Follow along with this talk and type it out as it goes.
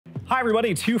Hi everybody,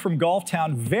 it's Hugh from Golf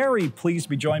Town. Very pleased to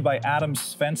be joined by Adam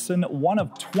Svensson, one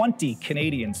of 20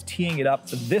 Canadians teeing it up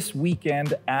this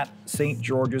weekend at St.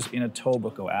 George's in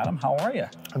Etobicoke. Adam, how are you?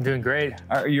 I'm doing great.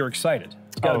 You're excited?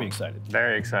 It's got to be excited.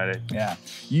 Very excited. Yeah.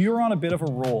 You're on a bit of a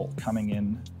roll coming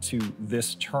in to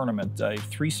this tournament.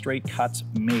 3 straight cuts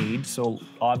made, so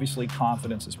obviously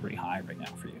confidence is pretty high right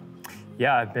now for you.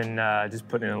 Yeah, I've been just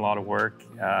putting in a lot of work.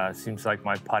 Seems like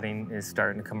my putting is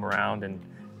starting to come around, and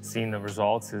seeing the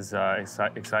results is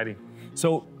exciting.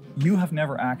 So you have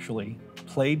never actually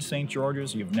played St.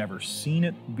 George's, you've never seen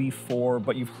it before,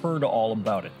 but you've heard all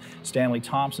about it. Stanley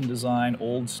Thompson design,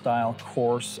 old style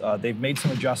course. They've made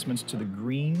some adjustments to the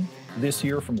green this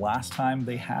year from last time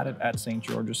they had it at St.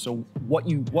 George's. So what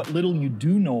little you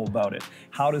do know about it,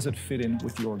 how does it fit in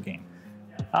with your game?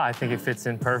 I think it fits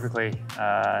in perfectly.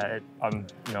 I'm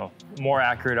more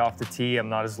accurate off the tee. I'm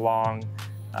not as long.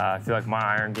 I feel like my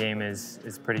iron game is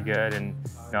pretty good, and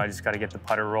I just got to get the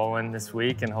putter rolling this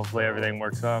week, and hopefully everything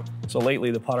works out. So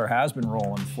lately the putter has been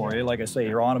rolling for you. Like I say,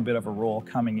 you're on a bit of a roll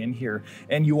coming in here,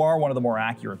 and you are one of the more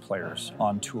accurate players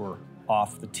on tour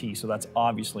off the tee, so that's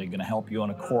obviously going to help you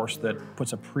on a course that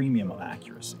puts a premium on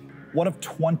accuracy. One of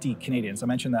 20 Canadians, I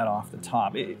mentioned that off the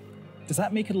top. Does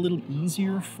that make it a little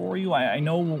easier for you? I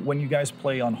know when you guys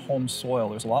play on home soil,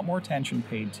 there's a lot more attention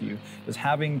paid to you. Does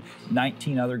having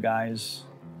 19 other guys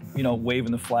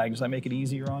waving the flag, does that make it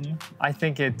easier on you? I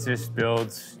think it just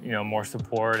builds, more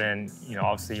support, and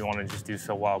obviously you want to just do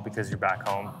so well because you're back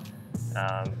home.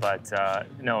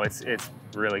 No, it's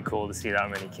really cool to see that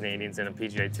many Canadians in a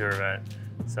PGA Tour event.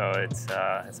 So it's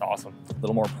awesome. A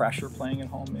little more pressure playing at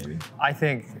home, maybe? I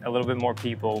think a little bit more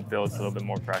people builds a little bit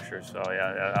more pressure. So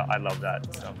yeah, I love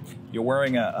that. So you're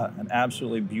wearing an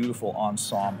absolutely beautiful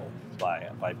ensemble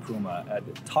by Puma.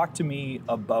 Talk to me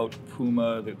about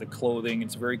Puma, the clothing.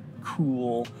 It's a very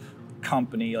cool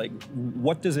company. Like,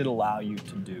 what does it allow you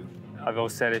to do? I've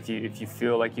always said if you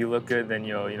feel like you look good, then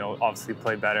you'll obviously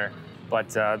play better. But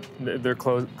their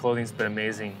clothing's been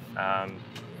amazing.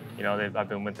 I've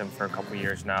been with them for a couple of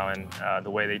years now, and the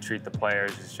way they treat the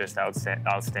players is just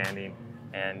outstanding.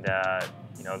 And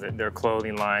their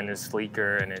clothing line is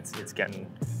sleeker, and it's getting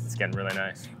really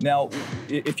nice. Now,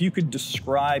 if you could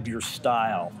describe your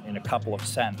style in a couple of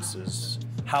sentences,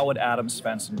 how would Adam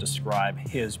Svensson describe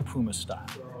his Puma style?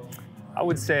 I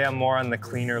would say I'm more on the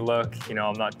cleaner look.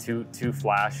 I'm not too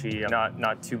flashy. I'm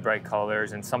not too bright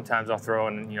colors, and sometimes I'll throw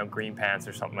in green pants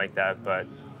or something like that. But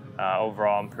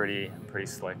overall, I'm pretty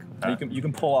slick. You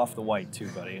can pull off the white too,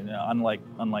 buddy.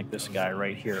 Unlike this guy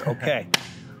right here. Okay,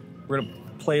 we're gonna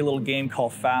play a little game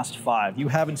called Fast Five. You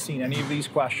haven't seen any of these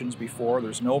questions before.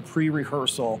 There's no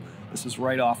pre-rehearsal. This is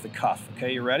right off the cuff.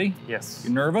 Okay, you ready? Yes.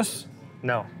 You nervous?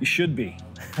 No. You should be.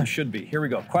 You should be. Here we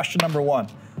go. Question number 1: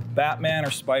 Batman or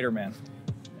Spider-Man?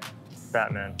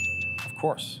 Batman. Of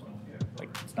course. Like,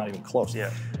 it's not even close.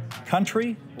 Yeah.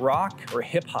 Country, rock, or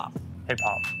hip hop? Hip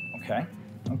hop. Okay.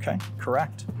 Okay.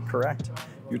 Correct.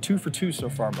 You're 2 for 2 so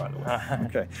far, by the way.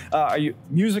 Okay. Are you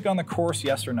music on the course?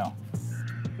 Yes or no?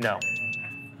 No.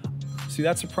 See,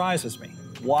 that surprises me.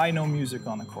 Why no music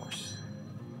on the course?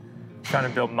 Trying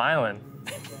to build myelin.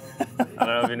 I don't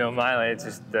know if you know myelin. It's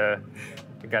just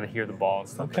you got to hear the ball and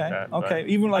stuff like that. Okay.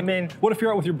 Even like, what if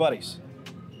you're out with your buddies?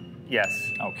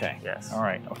 Yes. Okay. Yes. All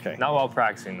right. Okay. Not while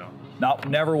practicing though. No,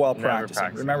 never while practicing.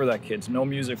 Practicing. Remember that, kids. No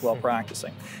music while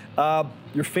practicing.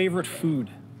 Your favorite food?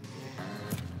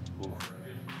 Ooh.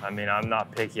 I'm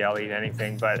not picky. I'll eat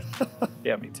anything, but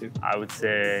yeah, me too. I would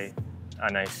say a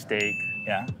nice steak.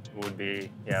 Yeah. Would be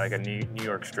like a New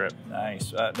York strip.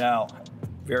 Nice. Now,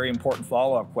 very important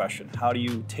follow-up question. How do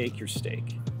you take your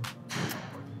steak?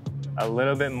 A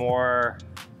little bit more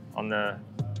on the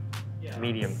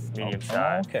medium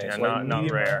side. Okay. Yeah, So like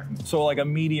not rare. So like a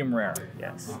medium rare.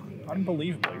 Yes.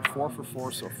 Unbelievable. You're 4 for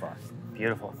 4 so far.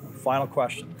 Beautiful. Final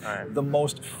question. All right. The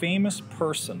most famous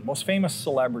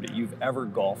celebrity you've ever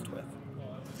golfed with?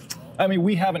 I mean,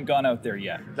 we haven't gone out there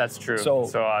yet. That's true. So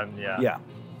yeah.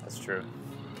 That's true.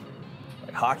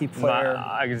 Like hockey player.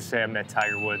 I can just say I met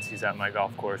Tiger Woods. He's at my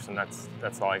golf course, and that's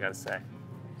all I got to say.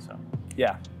 So.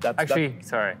 Yeah.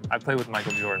 Sorry. I played with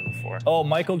Michael Jordan before. Oh,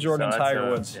 Michael Jordan and Tiger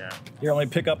Woods. Yeah. Here, let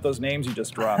me pick up those names you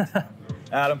just dropped.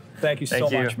 Adam, thank you so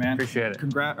much, man. Appreciate it.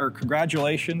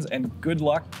 Congratulations and good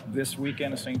luck this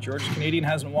weekend at St. George's. Canadian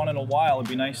hasn't won in a while. It'd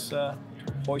be nice to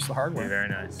hoist the hardware. Be very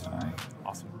nice. All right.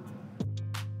 Awesome.